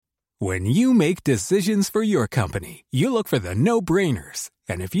When you make decisions for your company, you look for the no-brainers.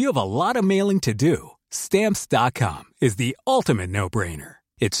 And if you have a lot of mailing to do, Stamps.com is the ultimate no-brainer.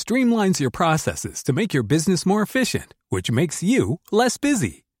 It streamlines your processes to make your business more efficient, which makes you less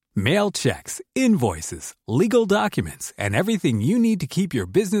busy. Mail checks, invoices, legal documents, and everything you need to keep your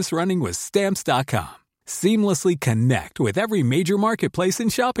business running with Stamps.com. Seamlessly connect with every major marketplace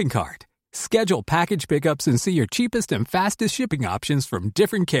and shopping cart. Schedule package pickups and see your cheapest and fastest shipping options from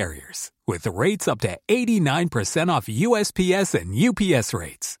different carriers, with rates up to 89% off USPS and UPS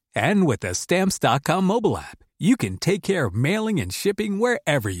rates. And with the Stamps.com mobile app, you can take care of mailing and shipping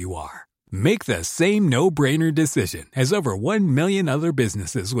wherever you are. Make the same no-brainer decision as over 1 million other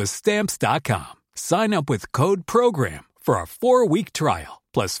businesses with Stamps.com. Sign up with code PROGRAM for a 4-week trial,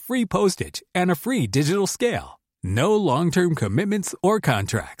 plus free postage and a free digital scale. No long-term commitments or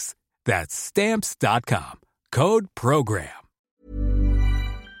contracts. That's Stamps.com. Code PROGRAM.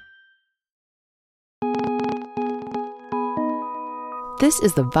 This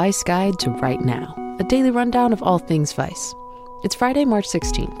is the Vice Guide to Right Now, a daily rundown of all things Vice. It's Friday, March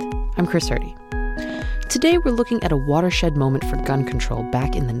 16th. I'm Chris Hardy. Today we're looking at a watershed moment for gun control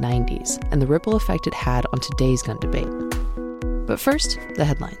back in the 90s and the ripple effect it had on today's gun debate. But first, the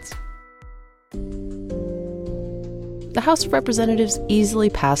headlines. The House of Representatives easily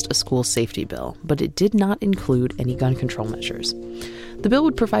passed a school safety bill, but it did not include any gun control measures. The bill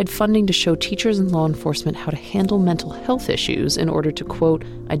would provide funding to show teachers and law enforcement how to handle mental health issues in order to, quote,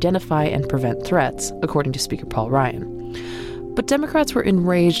 identify and prevent threats, according to Speaker Paul Ryan. But Democrats were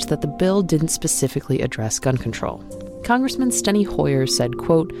enraged that the bill didn't specifically address gun control. Congressman Steny Hoyer said,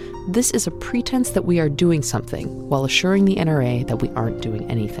 quote, this is a pretense that we are doing something, while assuring the NRA that we aren't doing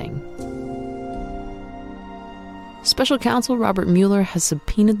anything. Special counsel Robert Mueller has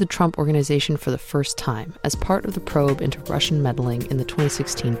subpoenaed the Trump Organization for the first time as part of the probe into Russian meddling in the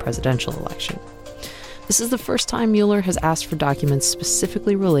 2016 presidential election. This is the first time Mueller has asked for documents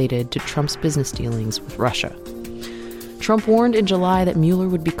specifically related to Trump's business dealings with Russia. Trump warned in July that Mueller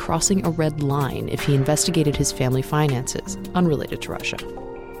would be crossing a red line if he investigated his family finances, unrelated to Russia.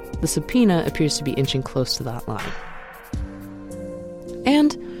 The subpoena appears to be inching close to that line.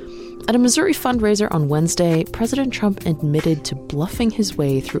 And at a Missouri fundraiser on Wednesday, President Trump admitted to bluffing his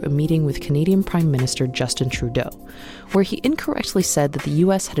way through a meeting with Canadian Prime Minister Justin Trudeau, where he incorrectly said that the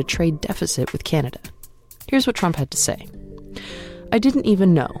U.S. had a trade deficit with Canada. Here's what Trump had to say. I didn't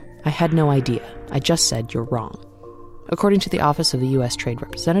even know. I had no idea. I just said you're wrong. According to the Office of the U.S. Trade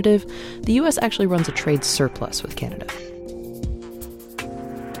Representative, the U.S. actually runs a trade surplus with Canada.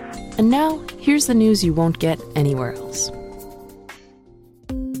 And now, here's the news you won't get anywhere else.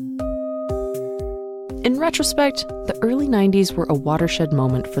 In retrospect, the early 90s were a watershed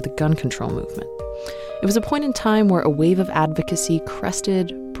moment for the gun control movement. It was a point in time where a wave of advocacy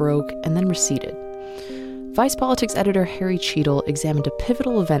crested, broke, and then receded. Vice Politics editor Harry Cheadle examined a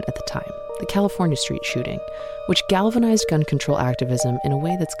pivotal event at the time, the California Street shooting, which galvanized gun control activism in a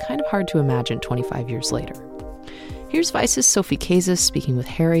way that's kind of hard to imagine 25 years later. Here's Vice's Sophie Kazis speaking with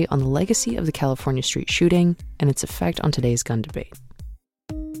Harry on the legacy of the California Street shooting and its effect on today's gun debate.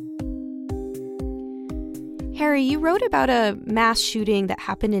 Harry, you wrote about a mass shooting that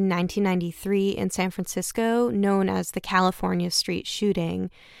happened in 1993 in San Francisco, known as the California Street shooting.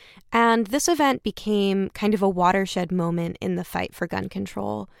 And this event became kind of a watershed moment in the fight for gun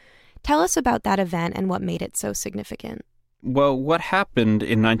control. Tell us about that event and what made it so significant. Well, what happened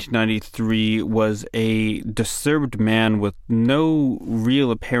in 1993 was a disturbed man with no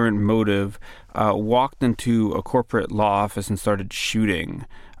real apparent motive walked into a corporate law office and started shooting.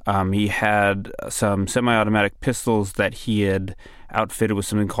 He had some semi-automatic pistols that he had outfitted with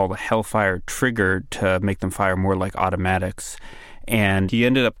something called a Hellfire trigger to make them fire more like automatics. And he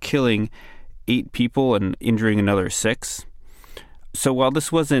ended up killing 8 people and injuring another 6. So while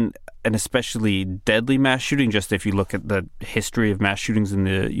this wasn't an especially deadly mass shooting, just if you look at the history of mass shootings in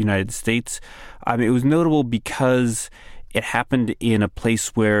the United States, it was notable because it happened in a place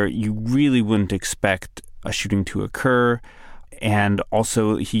where you really wouldn't expect a shooting to occur. And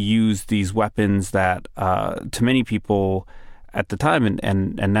also he used these weapons that to many people at the time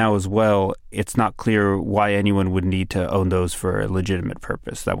and now as well, it's not clear why anyone would need to own those for a legitimate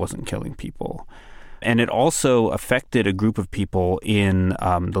purpose that wasn't killing people. And it also affected a group of people in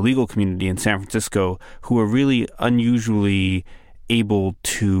the legal community in San Francisco who were really unusually able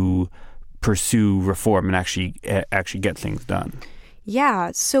to pursue reform and actually get things done.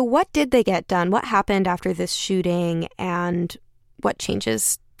 Yeah. So what did they get done? What happened after this shooting and what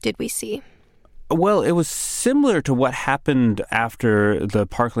changes did we see? Well, it was similar to what happened after the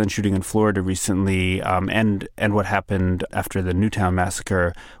Parkland shooting in Florida recently, and what happened after the Newtown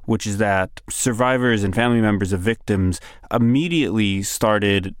massacre, which is that survivors and family members of victims immediately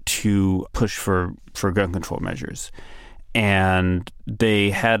started to push for gun control measures. And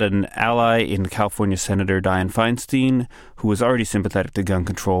they had an ally in California Senator Dianne Feinstein, who was already sympathetic to gun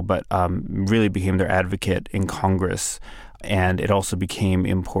control, but really became their advocate in Congress. And it also became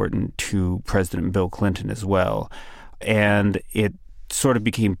important to President Bill Clinton as well. And it sort of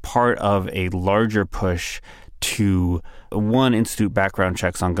became part of a larger push to, one, institute background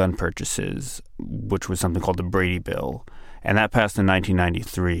checks on gun purchases, which was something called the Brady Bill. And that passed in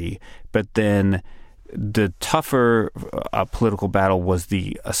 1993. But then the tougher political battle was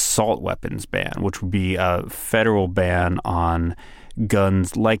the assault weapons ban, which would be a federal ban on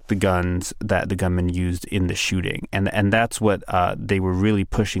guns like the guns that the gunman used in the shooting. And that's what they were really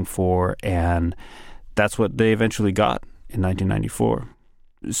pushing for, and that's what they eventually got in 1994.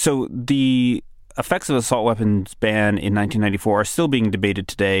 So the effects of assault weapons ban in 1994 are still being debated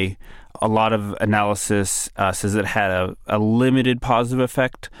today. A lot of analysis says it had a limited positive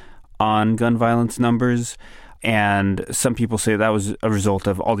effect on gun violence numbers. And some people say that was a result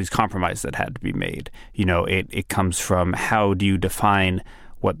of all these compromises that had to be made. You know, it comes from how do you define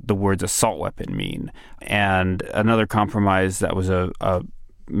what the words assault weapon mean. And another compromise that was a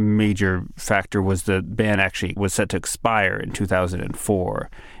major factor was the ban actually was set to expire in 2004,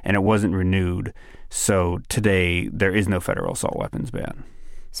 and it wasn't renewed. So today there is no federal assault weapons ban.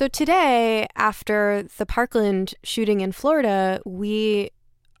 So today, after the Parkland shooting in Florida, we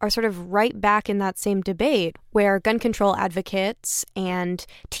are sort of right back in that same debate where gun control advocates and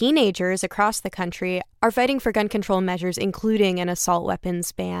teenagers across the country are fighting for gun control measures, including an assault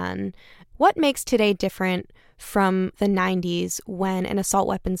weapons ban. What makes today different from the 90s when an assault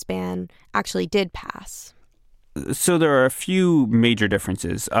weapons ban actually did pass? So there are a few major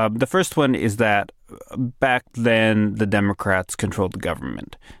differences. The first one is that back then the Democrats controlled the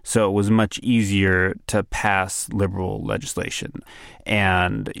government, so it was much easier to pass liberal legislation.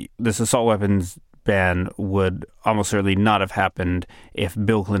 And this assault weapons ban would almost certainly not have happened if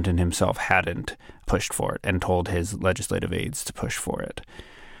Bill Clinton himself hadn't pushed for it and told his legislative aides to push for it.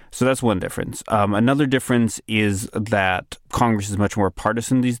 So that's one difference. Another difference is that Congress is much more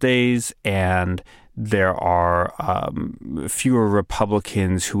partisan these days, and there are fewer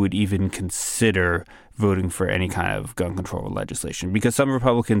Republicans who would even consider voting for any kind of gun control legislation, because some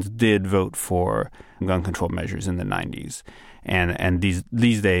Republicans did vote for gun control measures in the 90s. And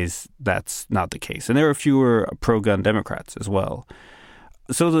these days, that's not the case. And there are fewer pro-gun Democrats as well.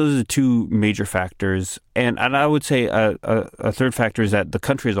 So those are two major factors. And I would say a third factor is that the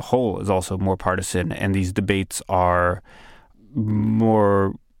country as a whole is also more partisan, and these debates are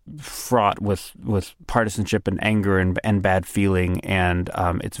more fraught with partisanship and anger and bad feeling, and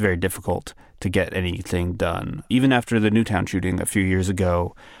it's very difficult to get anything done. Even after the Newtown shooting a few years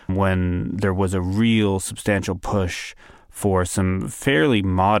ago, when there was a real substantial push for some fairly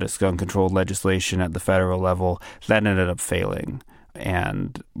modest gun control legislation at the federal level, that ended up failing.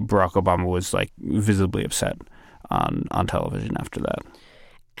 And Barack Obama was visibly upset on television after that.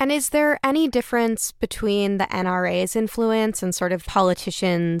 And is there any difference between the NRA's influence and sort of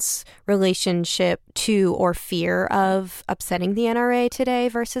politicians' relationship to or fear of upsetting the NRA today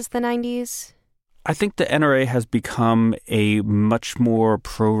versus the 90s? I think the NRA has become a much more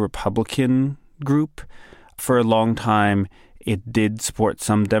pro-Republican group. For a long time, it did support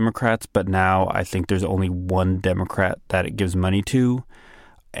some Democrats, but now I think there's only one Democrat that it gives money to.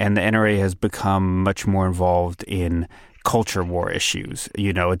 And the NRA has become much more involved in culture war issues.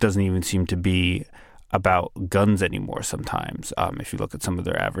 You know, it doesn't even seem to be about guns anymore sometimes, if you look at some of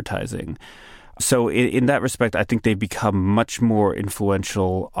their advertising. So in that respect, I think they've become much more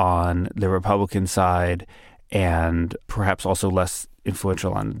influential on the Republican side and perhaps also less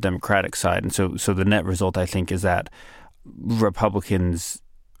influential on the Democratic side. And so the net result, I think, is that Republicans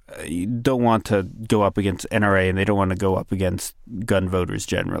don't want to go up against NRA, and they don't want to go up against gun voters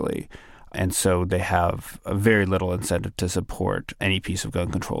generally. And so they have a very little incentive to support any piece of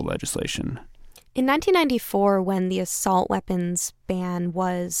gun control legislation. In 1994, when the assault weapons ban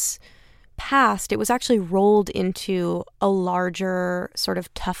was passed, it was actually rolled into a larger sort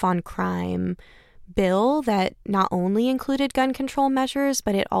of tough on crime bill that not only included gun control measures,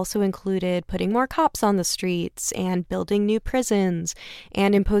 but it also included putting more cops on the streets and building new prisons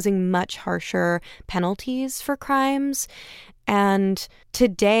and imposing much harsher penalties for crimes. And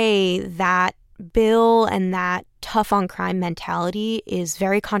today, that bill and that tough on crime mentality is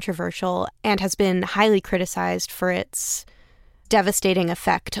very controversial and has been highly criticized for its devastating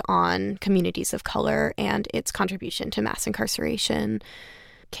effect on communities of color and its contribution to mass incarceration.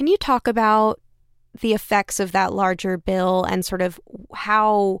 Can you talk about the effects of that larger bill and sort of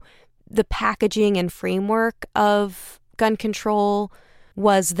how the packaging and framework of gun control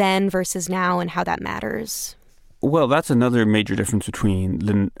was then versus now and how that matters? Well, that's another major difference between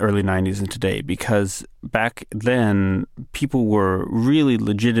the early 90s and today, because back then people were really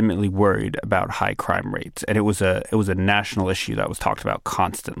legitimately worried about high crime rates, and it was a national issue that was talked about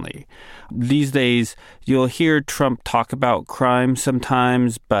constantly. These days, you'll hear Trump talk about crime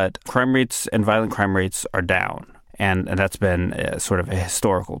sometimes, but crime rates and violent crime rates are down, and that's been sort of a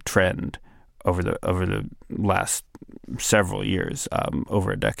historical trend over the last several years,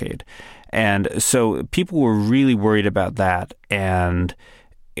 over a decade. And so people were really worried about that. And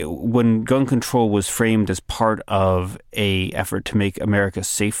when gun control was framed as part of a effort to make America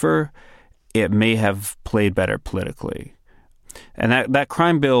safer, it may have played better politically. And that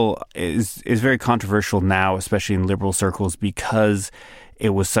crime bill is very controversial now, especially in liberal circles, because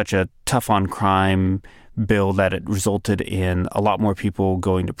it was such a tough on crime bill that it resulted in a lot more people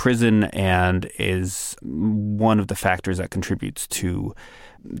going to prison and is one of the factors that contributes to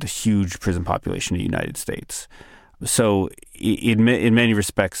the huge prison population in the United States. So in many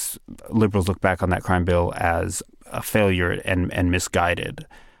respects, liberals look back on that crime bill as a failure and misguided.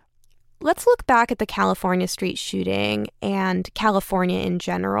 Let's look back at the California street shooting and California in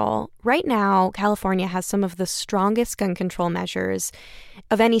general. Right now, California has some of the strongest gun control measures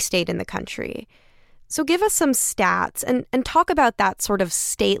of any state in the country. So give us some stats and talk about that sort of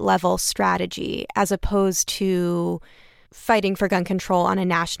state-level strategy as opposed to fighting for gun control on a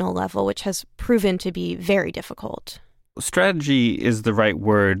national level, which has proven to be very difficult. Strategy is the right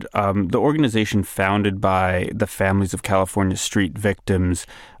word. The organization founded by the families of California street victims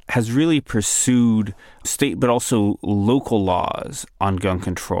has really pursued state but also local laws on gun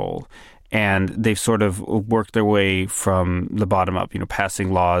control. And they've sort of worked their way from the bottom up,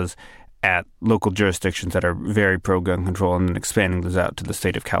 passing laws at local jurisdictions that are very pro-gun control and then expanding those out to the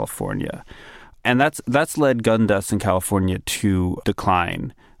state of California. And that's led gun deaths in California to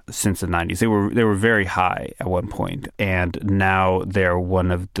decline since the 90s. They were very high at one point, and now they're one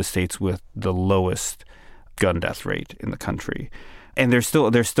of the states with the lowest gun death rate in the country. And they're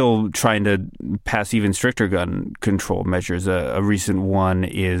still trying to pass even stricter gun control measures. A recent one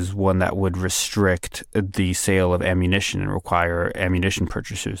is one that would restrict the sale of ammunition and require ammunition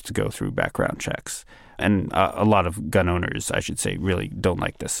purchasers to go through background checks. And a lot of gun owners, I should say, really don't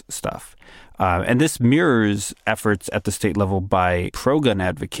like this stuff. And this mirrors efforts at the state level by pro-gun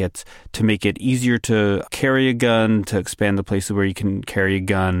advocates to make it easier to carry a gun, to expand the places where you can carry a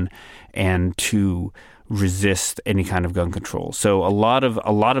gun, and to resist any kind of gun control. So a lot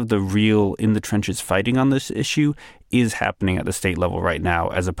of the real in the trenches fighting on this issue is happening at the state level right now,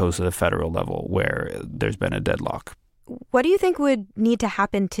 as opposed to the federal level where there's been a deadlock. What do you think would need to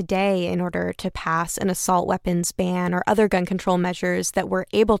happen today in order to pass an assault weapons ban or other gun control measures that were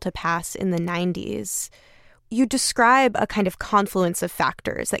able to pass in the 90s? You describe a kind of confluence of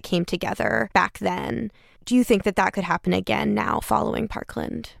factors that came together back then. Do you think that could happen again now following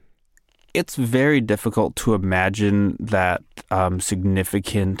Parkland? It's very difficult to imagine that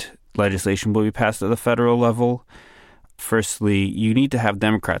significant legislation will be passed at the federal level. Firstly, you need to have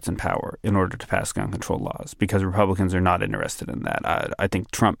Democrats in power in order to pass gun control laws, because Republicans are not interested in that. I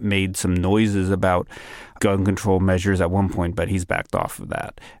think Trump made some noises about gun control measures at one point, but he's backed off of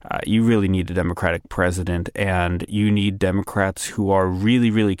that. You really need a Democratic president, and you need Democrats who are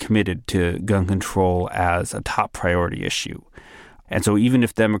really, really committed to gun control as a top priority issue. And so even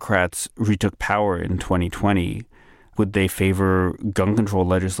if Democrats retook power in 2020, would they favor gun control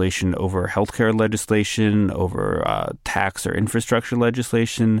legislation over healthcare legislation, over tax or infrastructure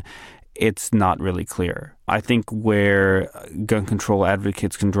legislation? It's not really clear. I think where gun control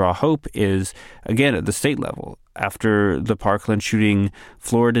advocates can draw hope is, again, at the state level. After the Parkland shooting,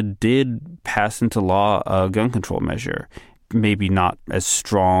 Florida did pass into law a gun control measure. Maybe not as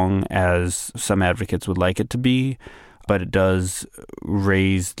strong as some advocates would like it to be, but it does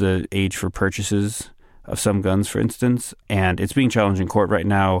raise the age for purchases of some guns, for instance, and it's being challenged in court right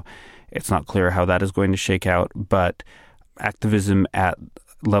now. It's not clear how that is going to shake out, but activism at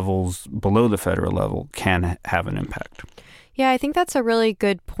levels below the federal level can have an impact. Yeah, I think that's a really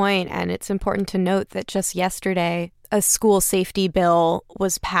good point, and it's important to note that just yesterday, a school safety bill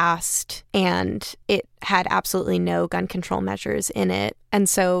was passed, and it had absolutely no gun control measures in it. And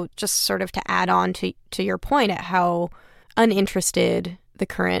so just sort of to add on to your point at how uninterested the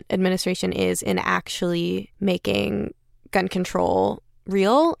current administration is in actually making gun control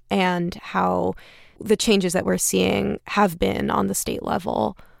real and how the changes that we're seeing have been on the state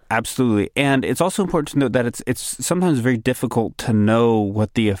level. Absolutely. And it's also important to note that it's sometimes very difficult to know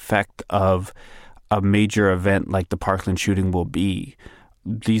what the effect of a major event like the Parkland shooting will be.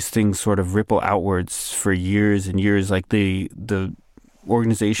 These things sort of ripple outwards for years and years. Like the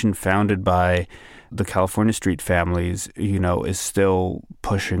organization founded by the California Street families, is still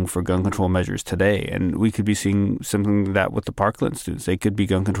pushing for gun control measures today. And we could be seeing something like that with the Parkland students. They could be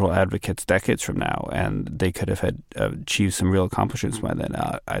gun control advocates decades from now, and they could have achieved some real accomplishments by then.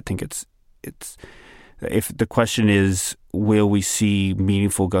 I think it's if the question is, will we see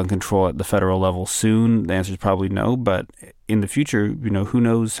meaningful gun control at the federal level soon? The answer is probably no. But in the future, who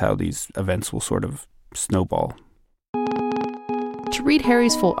knows how these events will sort of snowball. To read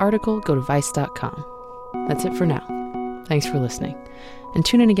Harry's full article, go to Vice.com. That's it for now. Thanks for listening. And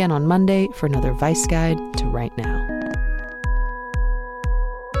tune in again on Monday for another Vice Guide to Right Now.